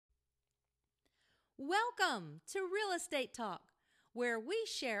Welcome to Real Estate Talk, where we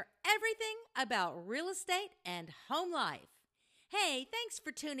share everything about real estate and home life. Hey, thanks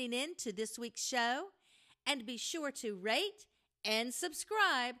for tuning in to this week's show, and be sure to rate and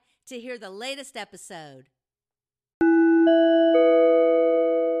subscribe to hear the latest episode.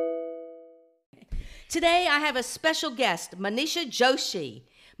 Today I have a special guest, Manisha Joshi.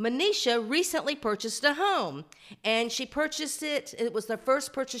 Manisha recently purchased a home, and she purchased it. It was the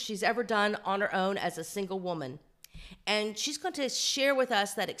first purchase she's ever done on her own as a single woman. And she's going to share with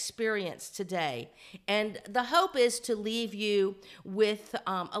us that experience today. And the hope is to leave you with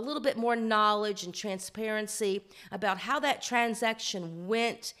a little bit more knowledge and transparency about how that transaction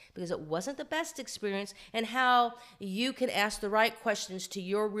went, because it wasn't the best experience, and how you can ask the right questions to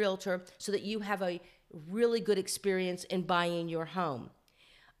your realtor so that you have a really good experience in buying your home.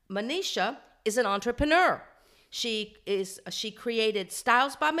 Manisha is an entrepreneur. She created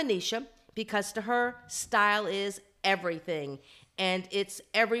Styles by Manisha because to her, style is everything, and it's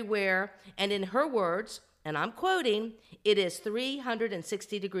everywhere. And in her words, and I'm quoting, it is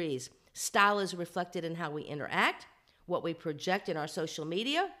 360 degrees. Style is reflected in how we interact, what we project in our social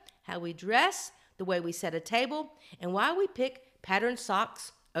media, how we dress, the way we set a table, and why we pick patterned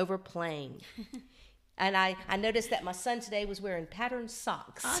socks over plain. And I noticed that my son today was wearing patterned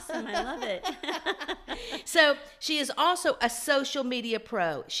socks. Awesome, I love it. So she is also a social media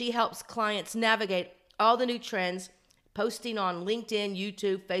pro. She helps clients navigate all the new trends, posting on LinkedIn,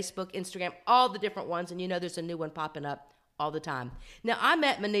 YouTube, Facebook, Instagram, all the different ones. And you know there's a new one popping up all the time. Now, I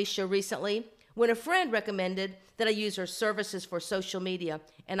met Manisha recently when a friend recommended that I use her services for social media,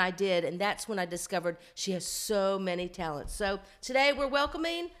 and I did, and that's when I discovered she has so many talents. So today we're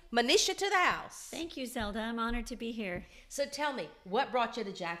welcoming Manisha to the house. Thank you, Zelda. I'm honored to be here. So tell me, what brought you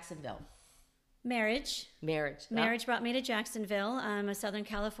to Jacksonville? Marriage. Marriage Brought me to Jacksonville. I'm a Southern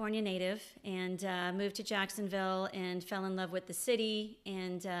California native, and moved to Jacksonville and fell in love with the city.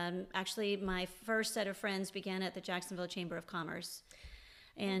 And actually, my first set of friends began at the Jacksonville Chamber of Commerce.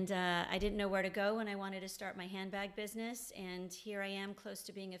 And I didn't know where to go when I wanted to start my handbag business, and here I am, close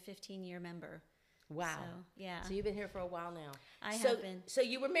to being a 15-year member. Wow. So, yeah. So you've been here for a while now. I have been. So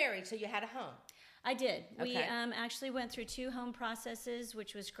you were married, so you had a home. I did. Okay. We actually went through 2 home processes,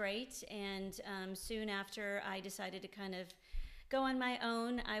 which was great. And soon after I decided to kind of go on my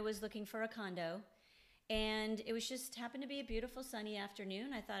own, I was looking for a condo. And it was just happened to be a beautiful sunny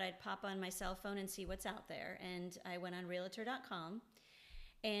afternoon. I thought I'd pop on my cell phone and see what's out there. And I went on Realtor.com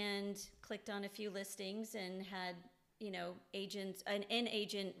and clicked on a few listings and had, an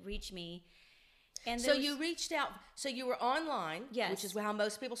agent reach me. And so you reached out, so you were online, yes, which is how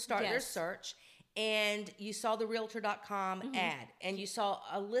most people start their search, and you saw the Realtor.com ad, and you saw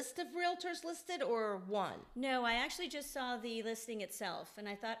a list of realtors listed or one? No, I actually just saw the listing itself, and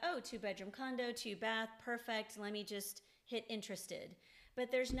I thought, 2-bedroom condo, 2-bath, perfect, let me just hit interested. But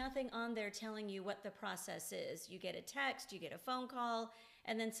there's nothing on there telling you what the process is. You get a text, you get a phone call,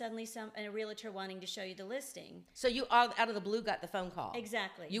 and then suddenly a realtor wanting to show you the listing. So you out of the blue got the phone call?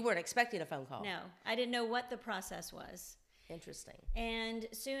 Exactly. You weren't expecting a phone call? No, I didn't know what the process was. Interesting. And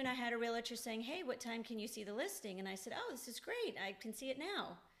soon I had a realtor saying, hey, what time can you see the listing? And I said, this is great. I can see it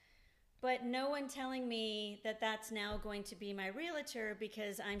now. But no one telling me that that's now going to be my realtor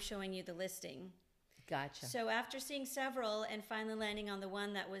because I'm showing you the listing. Gotcha. So after seeing several and finally landing on the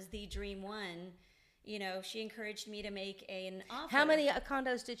one that was the dream one, she encouraged me to make an offer. How many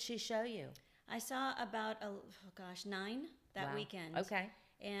condos did she show you? I saw about, 9 that weekend. Okay.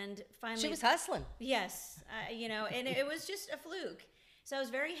 And finally... She was hustling. Yes. And it was just a fluke. So I was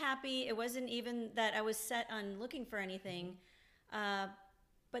very happy. It wasn't even that I was set on looking for anything.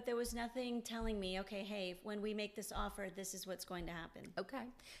 But there was nothing telling me, okay, hey, when we make this offer, this is what's going to happen. Okay.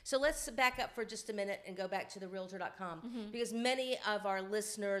 So let's back up for just a minute and go back to the Realtor.com, because many of our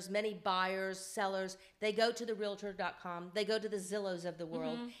listeners, many buyers, sellers, they go to the Realtor.com, they go to the Zillows of the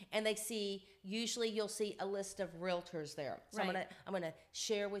world, and they see, usually you'll see a list of realtors there. So right. I'm gonna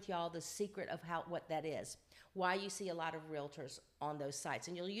share with y'all the secret of what that is. Why you see a lot of realtors on those sites.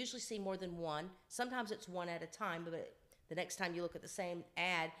 And you'll usually see more than one. Sometimes it's one at a time, but the next time you look at the same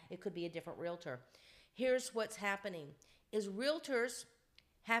ad, it could be a different realtor. Here's what's happening, is realtors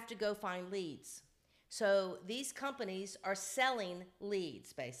have to go find leads. So these companies are selling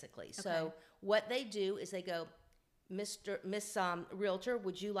leads, basically. Okay. So what they do is they go, Miss Realtor,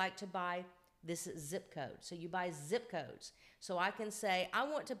 would you like to buy this zip code? So you buy zip codes. So I can say, I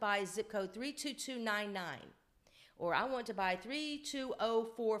want to buy zip code 32299. Or I want to buy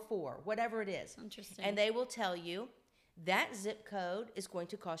 32044, whatever it is. Interesting. And they will tell you, that zip code is going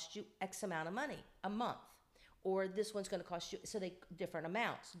to cost you X amount of money a month. or this one's going to cost you, so they different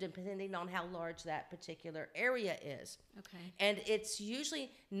amounts depending on how large that particular area is. Okay. And it's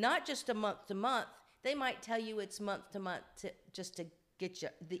usually not just a month to month. They might tell you it's month to month just to get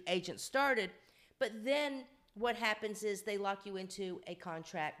the agent started, but then what happens is they lock you into a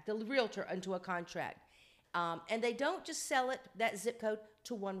contract, the realtor into a contract, and they don't just sell that zip code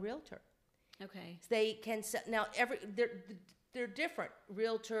to one realtor. Okay. They can sell now. They're different.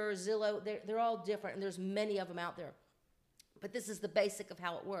 Realtor, Zillow, they're all different, and there's many of them out there. But this is the basic of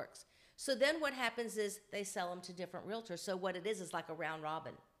how it works. So then what happens is they sell them to different realtors. So what it is like a round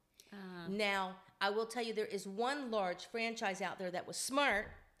robin. Now, I will tell you, there is one large franchise out there that was smart,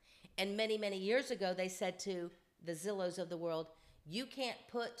 and many, many years ago, they said to the Zillows of the world, you can't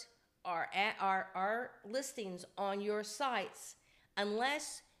put our listings on your sites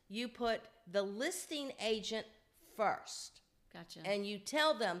unless you put the listing agent first. Gotcha. And you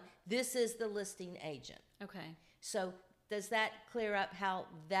tell them this is the listing agent. Okay. So does that clear up how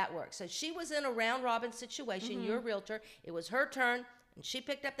that works? So she was in a round robin situation, you're a realtor. It was her turn, and she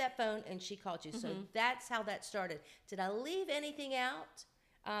picked up that phone and she called you. So that's how that started. Did I leave anything out?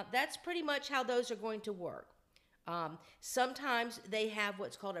 That's pretty much how those are going to work. Sometimes they have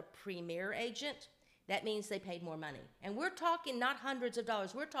what's called a premier agent. That means they paid more money. And we're talking not hundreds of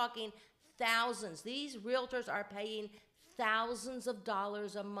dollars. We're talking thousands. These realtors are paying thousands of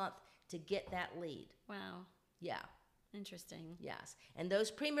dollars a month to get that lead. Wow. Yeah. Interesting. Yes. And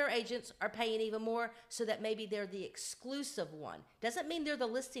those premier agents are paying even more so that maybe they're the exclusive one. Doesn't mean they're the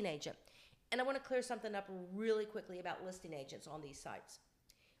listing agent. And I want to clear something up really quickly about listing agents on these sites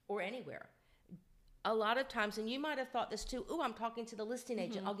or anywhere. A lot of times, and you might have thought this too, I'm talking to the listing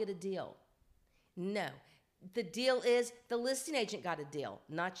agent, I'll get a deal. No. The deal is the listing agent got a deal,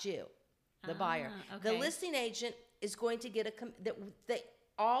 not you, the buyer. Okay. The listing agent is going to get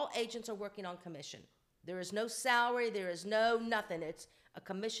all agents are working on commission. There is no salary, there is no nothing. It's a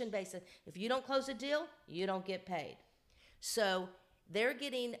commission basis. If you don't close a deal, you don't get paid. So they're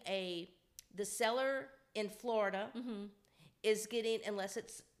getting the seller in Florida is getting, unless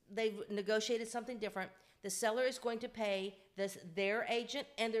they've negotiated something different, the seller is going to pay their agent,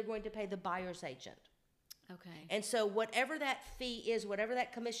 and they're going to pay the buyer's agent. Okay. And so whatever that fee is, whatever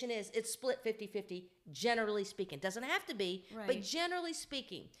that commission is, it's split 50-50, generally speaking. Doesn't have to be, but generally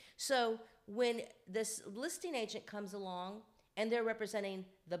speaking. So when this listing agent comes along and they're representing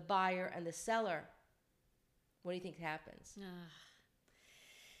the buyer and the seller, what do you think happens?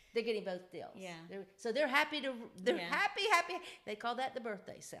 They're getting both deals. Yeah. They're happy happy. They call that the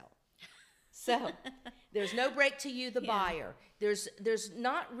birthday sale. So there's no break to you, the buyer. There's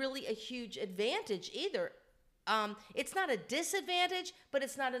not really a huge advantage either. It's not a disadvantage, but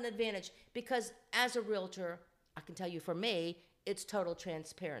it's not an advantage, because as a realtor, I can tell you, for me, it's total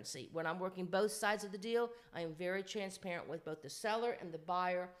transparency. When I'm working both sides of the deal, I am very transparent with both the seller and the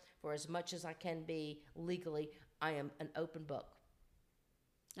buyer for as much as I can be legally. I am an open book.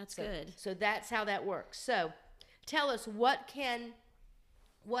 That's good. So that's how that works. So tell us, what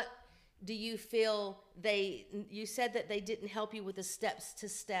do you feel you said that they didn't help you with the steps to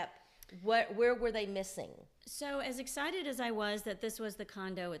step. Where were they missing? So as excited as I was that this was the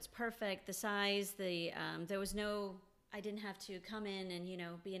condo, it's perfect, the size, there was no, I didn't have to come in and,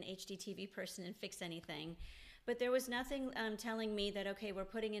 be an HDTV person and fix anything. But there was nothing telling me that, okay, we're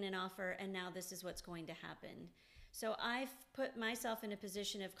putting in an offer and now this is what's going to happen. So I've put myself in a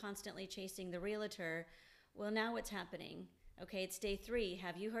position of constantly chasing the realtor. Well, now what's happening? Okay, it's day 3.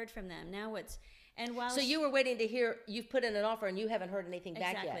 Have you heard from them? Now what's... And while... So you were waiting to hear, you've put in an offer and you haven't heard anything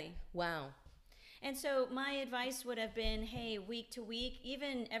back yet. Exactly. Wow. And so my advice would have been, hey, week to week,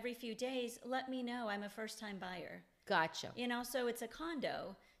 even every few days, let me know I'm a first-time buyer. Gotcha. So it's a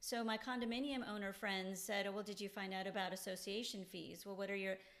condo. So my condominium owner friends said, well, did you find out about association fees? Well, what are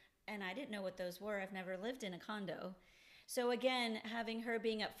your... And I didn't know what those were. I've never lived in a condo. So again, having her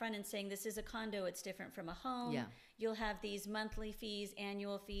being upfront and saying, this is a condo, it's different from a home. Yeah. You'll have these monthly fees,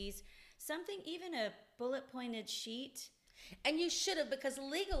 annual fees, something, even a bullet-pointed sheet. And you should have, because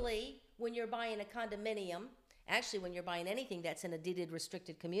legally, when you're buying a condominium, actually when you're buying anything that's in a deeded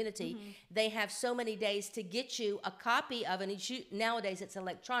restricted community, they have so many days to get you a copy of it. Nowadays it's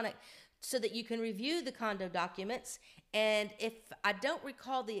electronic, so that you can review the condo documents. And if I don't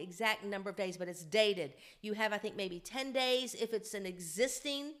recall the exact number of days, but it's dated, you have, I think, maybe 10 days if it's an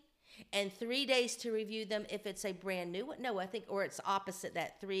existing, and 3 days to review them if it's a brand new one. No, I think, or it's opposite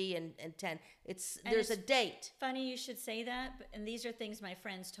that, 3 and 10. There's a date. Funny you should say that, and these are things my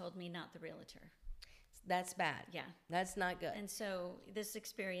friends told me, not the realtor. That's bad. Yeah. That's not good. And so this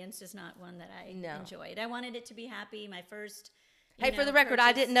experience is not one that I No. enjoyed. I wanted it to be happy. My first, Hey, for the record,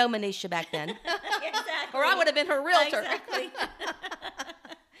 I didn't know Manisha back then. Exactly. Or I would have been her realtor. Exactly.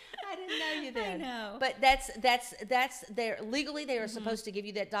 I didn't know you then. I know. But that's their legally they are supposed to give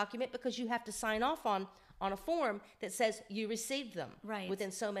you that document because you have to sign off on a form that says you received them. Right.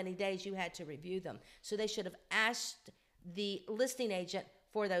 Within so many days you had to review them. So they should have asked the listing agent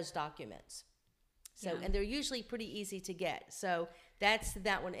for those documents. So and they're usually pretty easy to get. So that's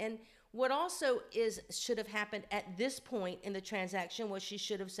that one. And what also should have happened at this point in the transaction was she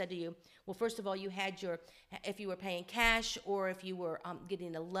should have said to you, well, first of all, you had if you were paying cash or if you were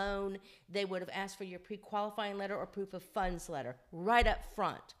getting a loan, they would have asked for your pre-qualifying letter or proof of funds letter right up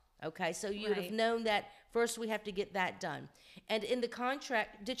front. Okay, so you would have known that first we have to get that done. And in the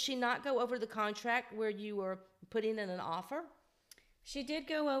contract, did she not go over the contract where you were putting in an offer? She did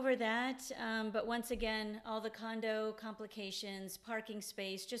go over that, but once again, all the condo complications, parking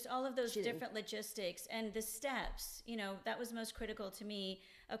space, just all of those different logistics and the steps, that was most critical to me.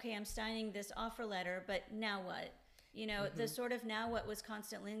 Okay, I'm signing this offer letter, but now what? The sort of now what was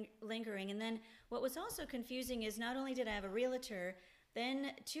constantly lingering. And then what was also confusing is not only did I have a realtor,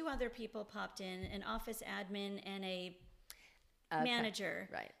 then two other people popped in, an office admin and a manager.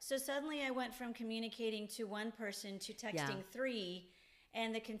 Right. So suddenly I went from communicating to one person to texting three,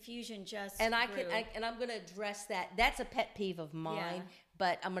 and the confusion just grew. I'm going to address that. That's a pet peeve of mine,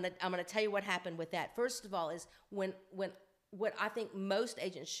 but I'm going to tell you what happened with that. First of all is when what I think most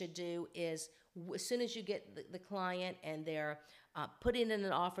agents should do is as soon as you get the client and they're putting in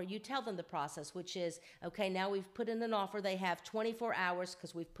an offer, you tell them the process, which is, okay, now we've put in an offer. They have 24 hours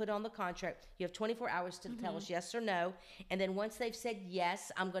because we've put on the contract. You have 24 hours to tell us yes or no. And then once they've said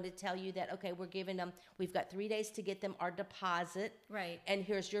yes, I'm going to tell you that, okay, we've got 3 days to get them our deposit. Right. And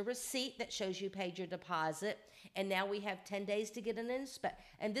here's your receipt that shows you paid your deposit. And now we have 10 days to get an inspect.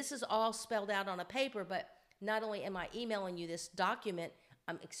 And this is all spelled out on a paper, but not only am I emailing you this document,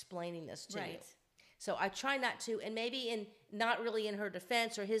 I'm explaining this to you. So I try not to, and maybe not really in her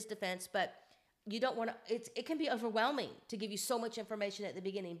defense or his defense, but you don't want to, it can be overwhelming to give you so much information at the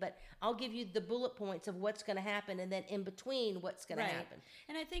beginning, but I'll give you the bullet points of what's going to happen and then in between what's going to happen.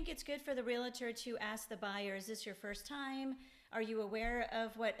 And I think it's good for the realtor to ask the buyer, is this your first time? Are you aware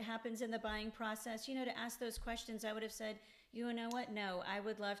of what happens in the buying process? To ask those questions. I would have said, you know what? No, I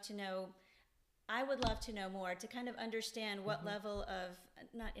would love to know more to kind of understand what level of,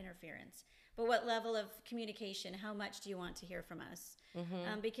 not interference, but what level of communication, how much do you want to hear from us?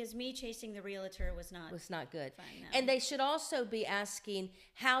 Because me chasing the realtor was not good. Fine, no. And they should also be asking,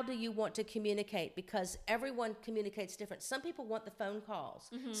 how do you want to communicate? Because everyone communicates different. Some people want the phone calls.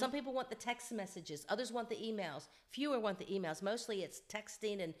 Some people want the text messages. Others want the emails. Fewer want the emails. Mostly it's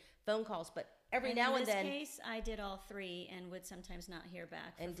texting and phone calls, but every now and then. In this case, I did all three and would sometimes not hear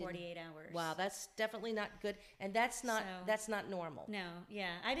back for 48 hours. Wow, that's definitely not good, and that's not normal. No,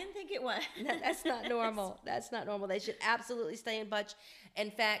 yeah, I didn't think it was. That's not normal. That's not normal. They should absolutely stay in touch. In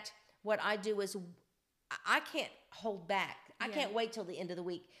fact, what I do is I can't hold back. I can't wait till the end of the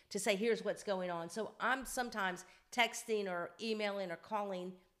week to say, here's what's going on. So I'm sometimes texting or emailing or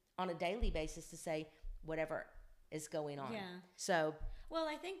calling on a daily basis to say whatever is going on. Yeah. So. Well,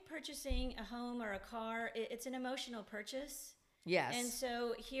 I think purchasing a home or a car, it's an emotional purchase. Yes. And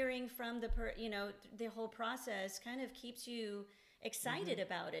so hearing from the whole process kind of keeps you excited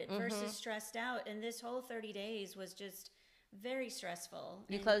about it versus stressed out. And this whole 30 days was just very stressful.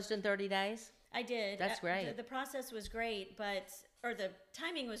 You closed in 30 days? I did. That's great. The process was great, or the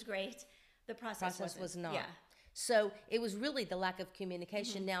timing was great. The process was not. Yeah. So it was really the lack of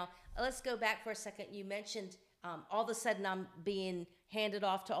communication. Now, let's go back for a second. You mentioned all of a sudden I'm being handed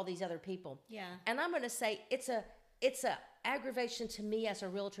off to all these other people. Yeah. And I'm going to say it's a aggravation to me as a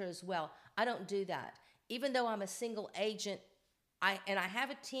realtor as well. I don't do that. Even though I'm a single agent, I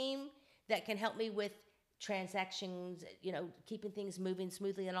have a team that can help me with transactions, keeping things moving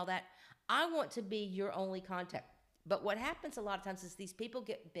smoothly and all that. I want to be your only contact. But what happens a lot of times is these people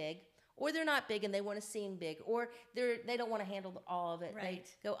get big, or they're not big and they want to seem big, or they don't want to handle all of it. Right.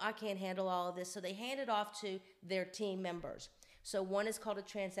 They go, I can't handle all of this. So they hand it off to their team members. So one is called a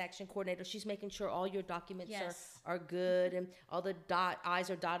transaction coordinator. She's making sure all your documents are good and all the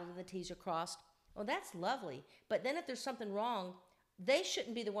I's are dotted and the T's are crossed. Well, that's lovely. But then if there's something wrong, they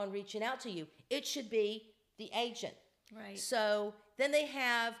shouldn't be the one reaching out to you. It should be the agent. Right. So then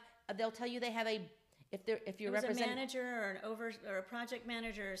they'll tell you they have if you're representing a manager or a project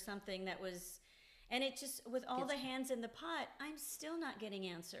manager or something that was, and it just, with all the hands in the pot, I'm still not getting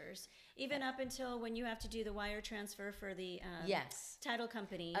answers. Even up until when you have to do the wire transfer for the title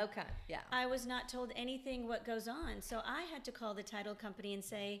company. Okay, yeah. I was not told anything what goes on. So I had to call the title company and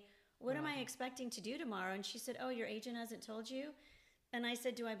say, what am I expecting to do tomorrow? And she said, oh, your agent hasn't told you? And I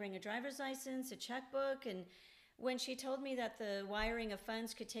said, do I bring a driver's license, a checkbook? And when she told me that the wiring of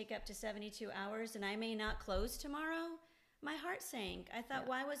funds could take up to 72 hours and I may not close tomorrow, my heart sank. I thought,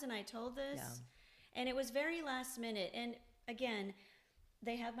 why wasn't I told this? Yeah. And it was very last minute. And again,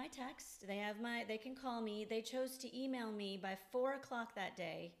 they have my text. They can call me. They chose to email me by 4:00 that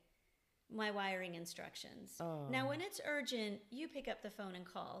day my wiring instructions. Oh. Now, when it's urgent, you pick up the phone and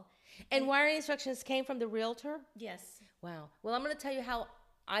call. And wiring instructions came from the realtor? Yes. Wow. Well, I'm going to tell you how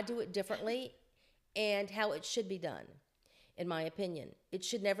I do it differently and how it should be done, in my opinion. It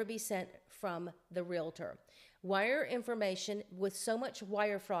should never be sent from the realtor. Wire information, with so much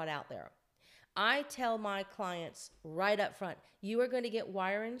wire fraud out there, I tell my clients right up front, you are going to get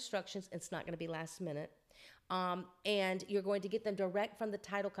wire instructions. It's not going to be last minute. And you're going to get them direct from the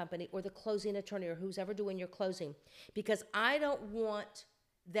title company or the closing attorney or who's ever doing your closing, because I don't want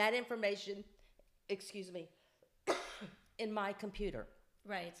that information, in my computer.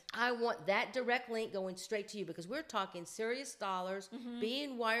 Right. I want that direct link going straight to you, because we're talking serious dollars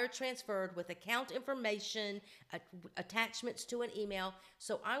being wire transferred with account information, attachments to an email.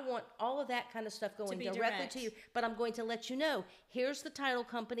 So I want all of that kind of stuff going directly direct. to you. But I'm going to let you know, here's the title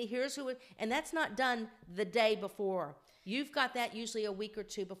company, here's who, and that's not done the day before. You've got that usually a week or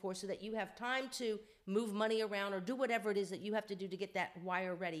two before, so that you have time to move money around or do whatever it is that you have to do to get that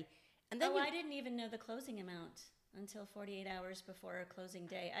wire ready. And then I didn't even know the closing amount until 48 hours before a closing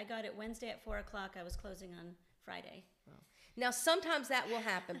day. I got it Wednesday at 4:00. I was closing on Friday. Now, sometimes that will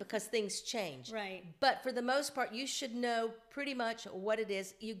happen because things change. Right. But for the most part, you should know pretty much what it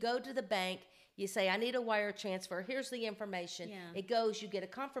is. You go to the bank, you say, I need a wire transfer. Here's the information. Yeah. It goes, you get a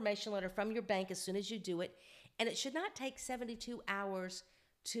confirmation letter from your bank as soon as you do it. And it should not take 72 hours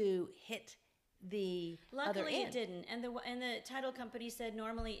to hit the other Luckily, end. it didn't. And the title company said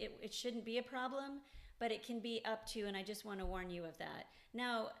normally it shouldn't be a problem, but it can be up to, and I just want to warn you of that.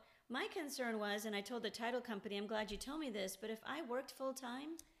 Now, my concern was, and I told the title company, I'm glad you told me this, but if I worked full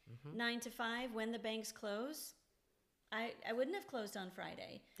time, 9 to 5, when the banks close, I wouldn't have closed on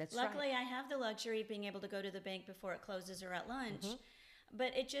Friday. That's Luckily, right. I have the luxury of being able to go to the bank before it closes or at lunch.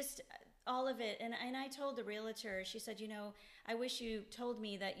 But it just, all of it, and I told the realtor, she said, I wish you told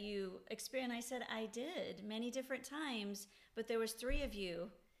me that you experienced. I said, I did many different times, but there was 3 of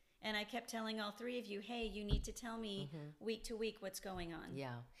you. And I kept telling all 3 of you, hey, you need to tell me week to week what's going on.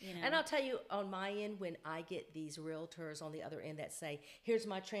 Yeah. And I'll tell you, on my end, when I get these realtors on the other end that say, here's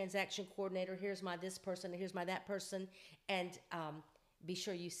my transaction coordinator, here's my this person, here's my that person, and be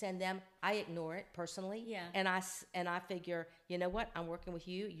sure you send them, I ignore it personally. Yeah. And I figure, you know what? I'm working with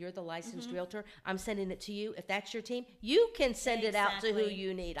you. You're the licensed realtor. I'm sending it to you. If that's your team, you can send it out to who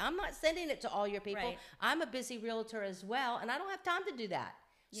you need. I'm not sending it to all your people. Right. I'm a busy realtor as well, and I don't have time to do that.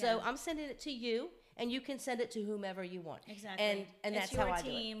 So I'm sending it to you, and you can send it to whomever you want. Exactly. And It's that's how your I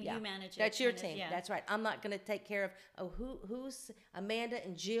team, do it. Yeah. you manage it, That's your kind of, team. yeah. That's right. I'm not going to take care of who's Amanda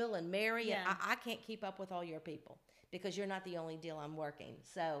and Jill and Mary. Yeah. And I can't keep up with all your people, because you're not the only deal I'm working.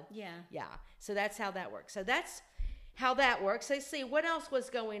 So yeah. So that's how that works. So that's how that works. Let's see, what else was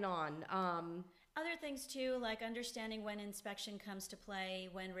going on? Other things too, like understanding when inspection comes to play,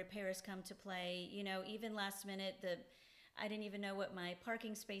 when repairs come to play. Even last minute, I didn't even know what my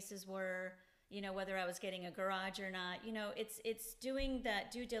parking spaces were, whether I was getting a garage or not. It's doing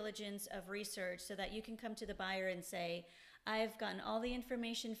that due diligence of research so that you can come to the buyer and say, I've gotten all the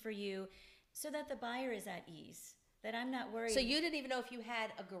information for you, so that the buyer is at ease, that I'm not worried. So you didn't even know if you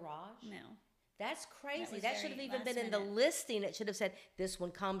had a garage? No. That's crazy. was That should have very even been last in the minute. listing. It should have said this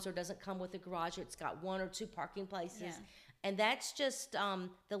one comes or doesn't come with a garage, or it's got 1 or 2 parking places. Yeah. And that's just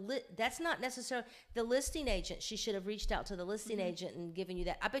that's not necessarily the listing agent. She should have reached out to the listing agent and given you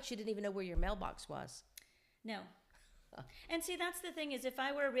that. I bet you didn't even know where your mailbox was. No. And see, that's the thing, is if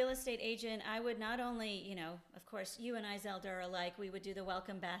I were a real estate agent, I would not only, of course, you and I, Zelda, are alike. We would do the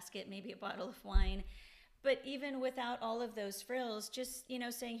welcome basket, maybe a bottle of wine. But even without all of those frills, just,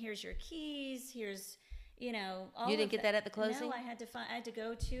 saying, here's your keys, here's, all You didn't of get that at the closing? No, I had to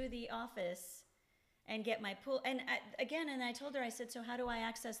go to the office and get my pool. And I told her, I said, so how do I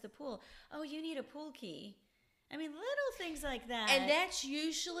access the pool? Oh, you need a pool key. I mean, little things like that. And that's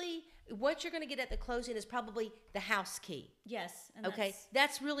usually what you're going to get at the closing is probably the house key. Yes. And Okay,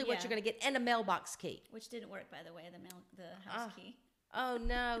 that's really what yeah. you're going to get, and a mailbox key. Which didn't work, by the way, the house key. Oh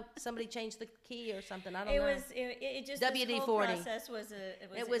no! Somebody changed the key or something. I don't know. It just WD-40. this whole process was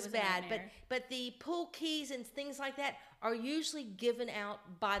It was a bad, nightmare. but the pool keys and things like that are usually given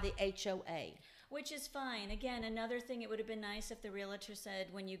out by the HOA. Which is fine. Again, another thing, it would have been nice if the realtor said,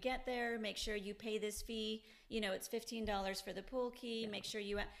 when you get there, make sure you pay this fee. It's $15 for the pool key. Make sure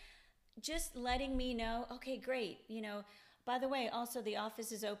you, just letting me know, okay, great. By the way, also the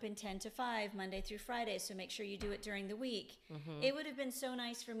office is open 10 to 5, Monday through Friday, so make sure you do it during the week. It would have been so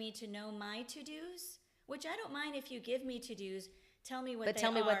nice for me to know my to-dos, which I don't mind if you give me to-dos. Tell me what But they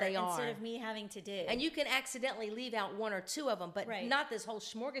tell me are what they instead are. of me having to dig. And you can accidentally leave out one or two of them, but Right. not this whole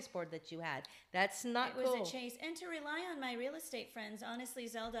smorgasbord that you had. That's not It cool. was a chase. And to rely on my real estate friends, honestly,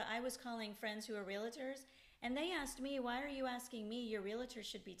 Zelda, I was calling friends who are realtors, and they asked me, why are you asking me? Your realtor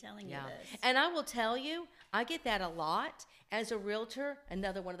should be telling you this. And I will tell you, I get that a lot as a realtor.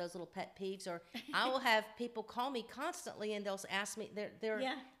 Another one of those little pet peeves, or I will have people call me constantly, and they'll ask me.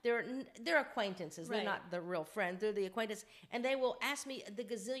 They're acquaintances. They're Right. not the real friend. They're the acquaintance, and they will ask me the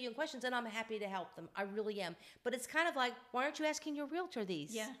gazillion questions, and I'm happy to help them. I really am. But it's kind of like, why aren't you asking your realtor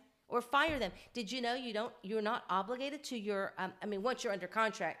these? Yeah. Or fire them. Did you know you're not obligated to your, once you're under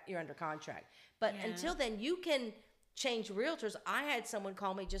contract, you're under contract. But Yeah. until then, you can change realtors. I had someone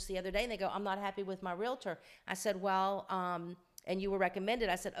call me just the other day, and they go, I'm not happy with my realtor. I said, well, and you were recommended.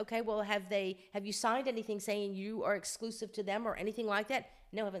 I said, okay, well, have you signed anything saying you are exclusive to them or anything like that?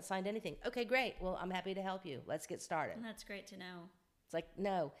 No, I haven't signed anything. Okay, great. Well, I'm happy to help you. Let's get started. And that's great to know. It's like,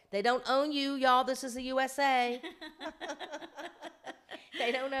 no, they don't own you, y'all. This is the USA.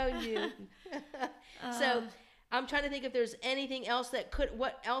 They don't own you. So I'm trying to think if there's anything else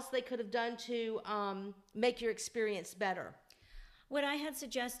what else they could have done to make your experience better. What I had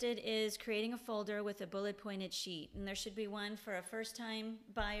suggested is creating a folder with a bullet pointed sheet. And there should be one for a first time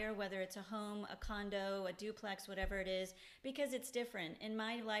buyer, whether it's a home, a condo, a duplex, whatever it is, because it's different. In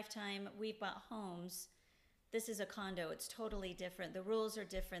my lifetime, we've bought homes. This is a condo. It's totally different. The rules are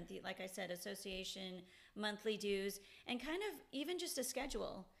different. Like I said, association, monthly dues, and kind of even just a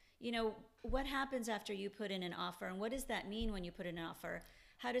schedule. You know, what happens after you put in an offer, and what does that mean when you put in an offer?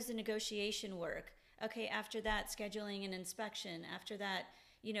 How does the negotiation work? Okay, after that, scheduling an inspection. After that,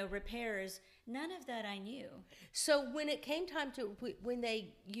 repairs. None of that I knew. So when it came time to,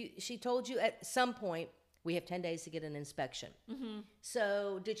 she told you at some point, we have 10 days to get an inspection. Mm-hmm.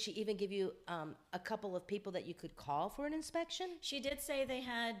 So did she even give you a couple of people that you could call for an inspection? She did say they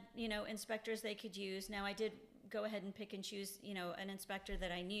had, inspectors they could use. Now I did go ahead and pick and choose, an inspector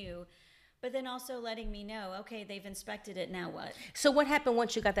that I knew, but then also letting me know, okay, they've inspected it, now what? So what happened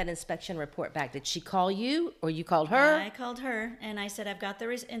once you got that inspection report back? Did she call you or you called her? I called her and I said, I've got the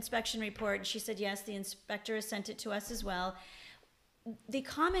inspection report. And she said, yes, the inspector has sent it to us as well. The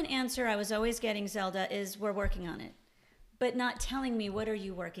common answer I was always getting, Zelda, is we're working on it, but not telling me what are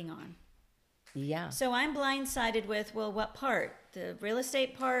you working on. Yeah. So I'm blindsided with, well, what part? The real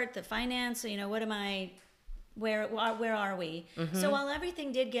estate part, the finance, what am I, where are we? Mm-hmm. So while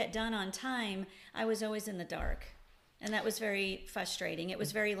everything did get done on time, I was always in the dark. And that was very frustrating. It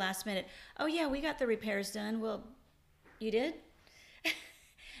was very last minute. Oh yeah, we got the repairs done. Well, you did?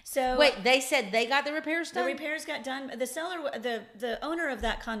 So wait, they said they got the repairs done? The repairs got done. The seller, the owner of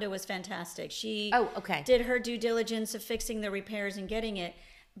that condo was fantastic. She okay. did her due diligence of fixing the repairs and getting it.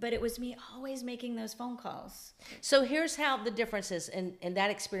 But it was me always making those phone calls. So here's how the difference is in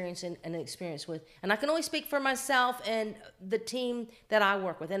that experience and an experience with, and I can only speak for myself and the team that I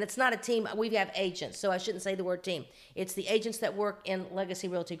work with. And it's not a team, we have agents, so I shouldn't say the word team. It's the agents that work in Legacy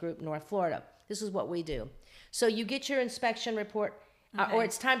Realty Group, North Florida. This is what we do. So you get your inspection report, or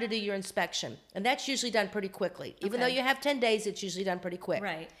it's time to do your inspection. And that's usually done pretty quickly. Even though you have 10 days, it's usually done pretty quick.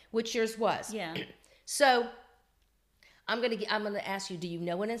 Right. Which yours was. Yeah. So I'm gonna ask you, do you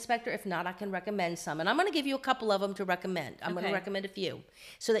know an inspector? If not, I can recommend some. And I'm gonna give you a couple of them to recommend. I'm gonna recommend a few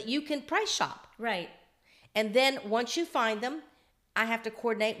so that you can price shop. Right. And then once you find them, I have to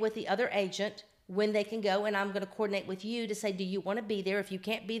coordinate with the other agent when they can go, and I'm gonna coordinate with you to say, do you wanna be there? If you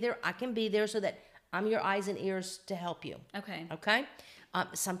can't be there, I can be there so that I'm your eyes and ears to help you. Okay. Okay?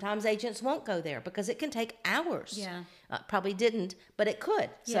 Sometimes agents won't go there because it can take hours. Yeah. Probably didn't, but it could.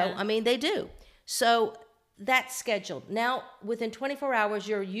 Yeah. So, they do. So that's scheduled. Now, within 24 hours,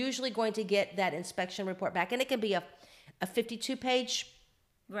 you're usually going to get that inspection report back. And it can be a 52-page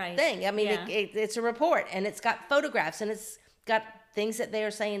thing. It's a report, and it's got photographs, and it's got things that they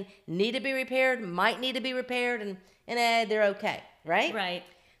are saying need to be repaired, might need to be repaired, and they're okay, right? Right.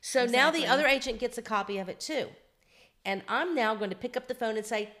 So now the other agent gets a copy of it too. And I'm now going to pick up the phone and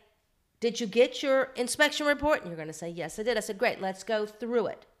say, did you get your inspection report? And you're going to say, yes, I did. I said, great, let's go through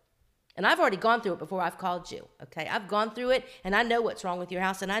it. And I've already gone through it before I've called you, okay? I've gone through it, and I know what's wrong with your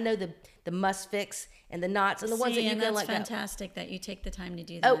house, and I know the must fix and the knots and the ones that you can let go. That's fantastic that you take the time to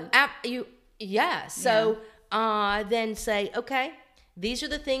do that. So then say, okay, these are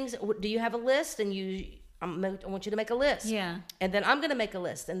the things. Do you have a list? And I want you to make a list. Yeah. And then I'm going to make a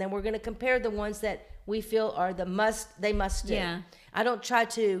list, and then we're going to compare the ones that we feel are they must do. Yeah. I don't try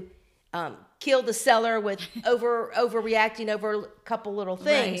to kill the seller with overreacting over a couple little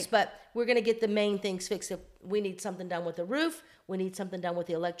things, Right. but we're going to get the main things fixed. If we need something done with the roof, we need something done with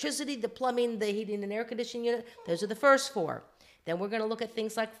the electricity, the plumbing, the heating and air conditioning unit. Those are the first four. Then we're going to look at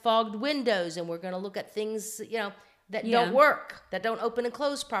things like fogged windows, and we're going to look at things, that don't work, that don't open and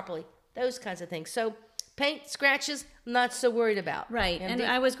close properly, those kinds of things. So paint, scratches, I'm not so worried about. Right. And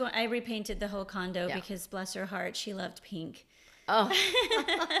I repainted the whole condo because, bless her heart, she loved pink. Oh,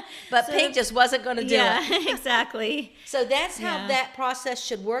 but paint just wasn't going to do it. Yeah, exactly. So that's how that process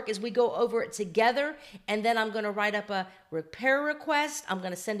should work, is we go over it together, and then I'm going to write up a repair request. I'm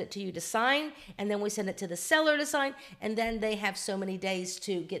going to send it to you to sign, and then we send it to the seller to sign, and then they have so many days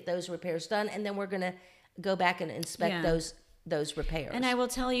to get those repairs done, and then we're going to go back and inspect those repairs. And I will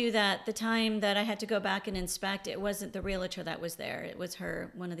tell you that the time that I had to go back and inspect, it wasn't the realtor that was there. It was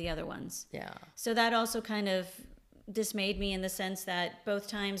one of the other ones. Yeah. So that also kind of dismayed me in the sense that both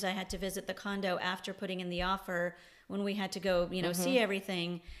times I had to visit the condo after putting in the offer, when we had to go, see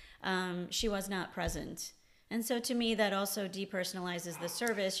everything, she was not present. And so to me, that also depersonalizes the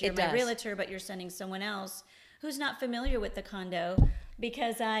service. You're my realtor, but you're sending someone else who's not familiar with the condo,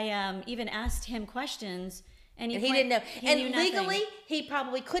 because I even asked him questions. And he didn't know. And knew legally, nothing. he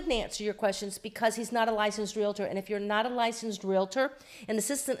probably couldn't answer your questions because he's not a licensed realtor. And if you're not a licensed realtor, an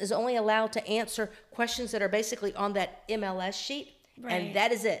assistant is only allowed to answer questions that are basically on that MLS sheet. Right. And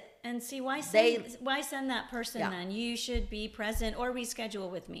that is it. And see, why send that person then? You should be present or reschedule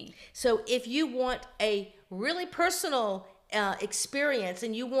with me. So if you want a really personal experience,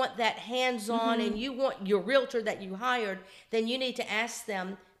 and you want that hands-on, and you want your realtor that you hired, then you need to ask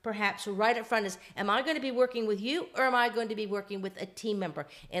them, perhaps right up front, is, am I going to be working with you, or am I going to be working with a team member?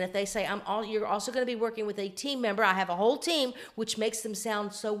 And if they say, you're also going to be working with a team member, I have a whole team, which makes them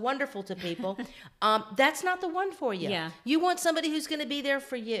sound so wonderful to people, that's not the one for you. Yeah. You want somebody who's going to be there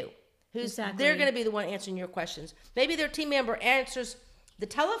for you, they're going to be the one answering your questions. Maybe their team member answers the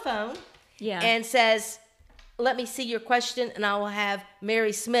telephone and says, let me see your question, and I will have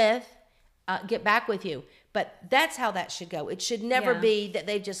Mary Smith get back with you. But that's how that should go. It should never be that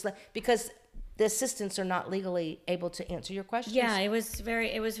they've just because the assistants are not legally able to answer your questions. Yeah, it was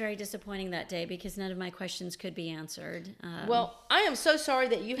very disappointing that day because none of my questions could be answered. Well, I am so sorry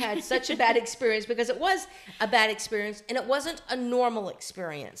that you had such a bad experience, because it was a bad experience, and it wasn't a normal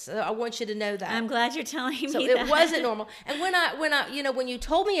experience. I want you to know that. I'm glad you're telling me so that. It wasn't normal. And when you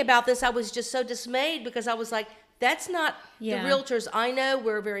told me about this, I was just so dismayed, because I was like, that's not the realtors I know.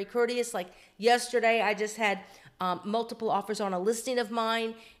 We're very courteous. Like yesterday, I just had multiple offers on a listing of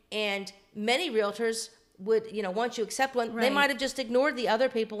mine, and many realtors would, once you accept one, they might have just ignored the other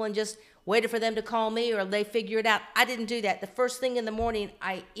people and just waited for them to call me, or they figure it out. I didn't do that. The first thing in the morning,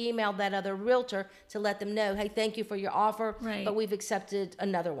 I emailed that other realtor to let them know, hey, thank you for your offer, but we've accepted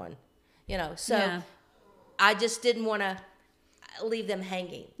another one. So I just didn't want to leave them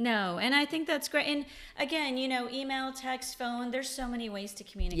hanging. No, and I think that's great. And again, email, text, phone, there's so many ways to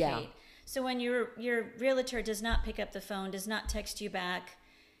communicate. Yeah. So when your realtor does not pick up the phone, does not text you back,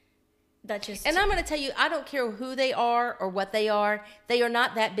 that just... And I'm going to tell you, I don't care who they are or what they are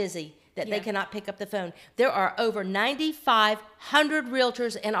not that busy that they cannot pick up the phone. There are over 9,500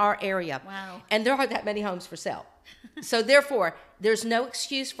 realtors in our area. Wow. And there aren't that many homes for sale. So therefore, there's no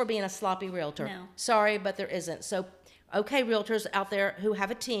excuse for being a sloppy realtor. No. Sorry, but there isn't. So, okay, realtors out there who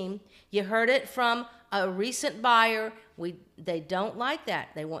have a team, you heard it from a recent buyer. They don't like that.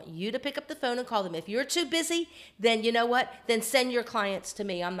 They want you to pick up the phone and call them. If you're too busy, then you know what? Then send your clients to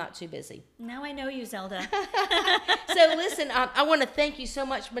me. I'm not too busy. Now I know you, Zelda. So listen, I want to thank you so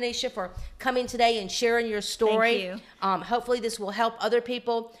much, Manisha, for coming today and sharing your story. Thank you. Hopefully this will help other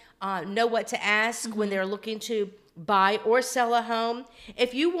people know what to ask when they're looking to buy or sell a home.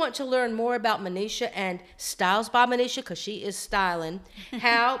 If you want to learn more about Manisha and Styles by Manisha, because she is styling,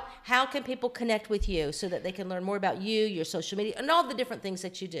 how can people connect with you so that they can learn more about you, your social media, and all the different things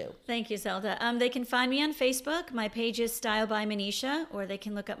that you do? Thank you, Zelda. They can find me on Facebook. My page is Style by Manisha, or they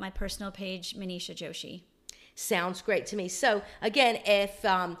can look up my personal page, Manisha Joshi. Sounds great to me. So again, if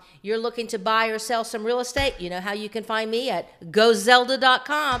you're looking to buy or sell some real estate, you know how you can find me at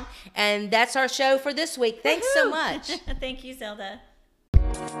gozelda.com. And that's our show for this week. Thanks so much. Thank you, Zelda.